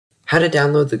how to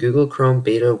download the Google Chrome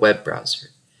Beta web browser.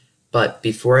 But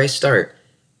before I start,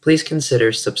 please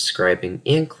consider subscribing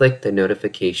and click the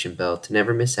notification bell to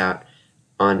never miss out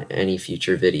on any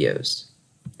future videos.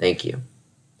 Thank you.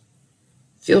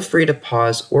 Feel free to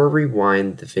pause or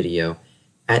rewind the video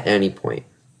at any point.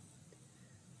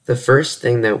 The first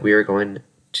thing that we are going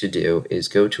to do is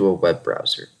go to a web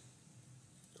browser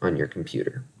on your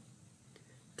computer.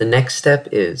 The next step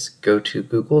is go to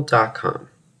google.com.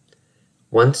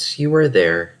 Once you are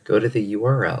there, go to the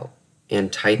URL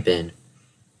and type in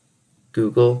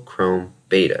Google Chrome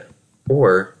Beta,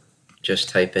 or just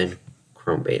type in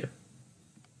Chrome Beta.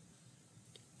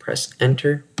 Press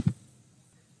enter.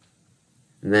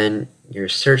 And then your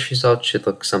search results should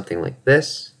look something like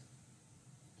this.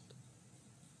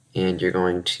 And you're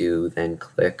going to then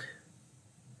click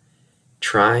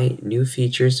Try New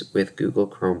Features with Google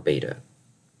Chrome Beta.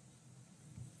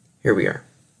 Here we are.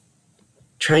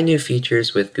 Try new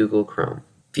features with Google Chrome.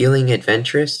 Feeling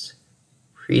adventurous?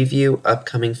 Preview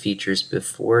upcoming features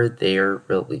before they are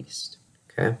released.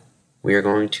 Okay. We are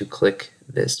going to click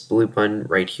this blue button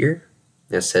right here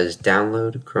that says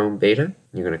Download Chrome Beta.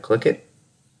 You're going to click it.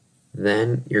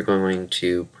 Then you're going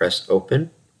to press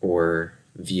Open or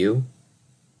View,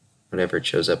 whatever it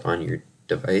shows up on your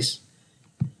device.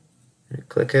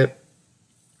 Click it.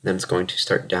 Then it's going to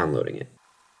start downloading it.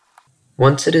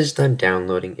 Once it is done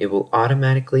downloading, it will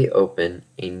automatically open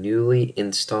a newly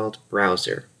installed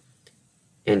browser.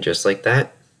 And just like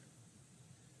that,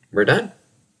 we're done.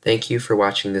 Thank you for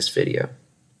watching this video.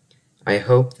 I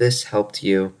hope this helped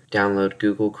you download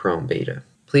Google Chrome Beta.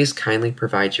 Please kindly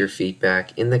provide your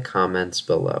feedback in the comments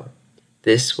below.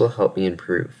 This will help me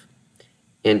improve.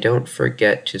 And don't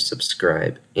forget to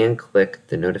subscribe and click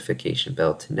the notification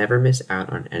bell to never miss out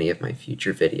on any of my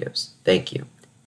future videos. Thank you.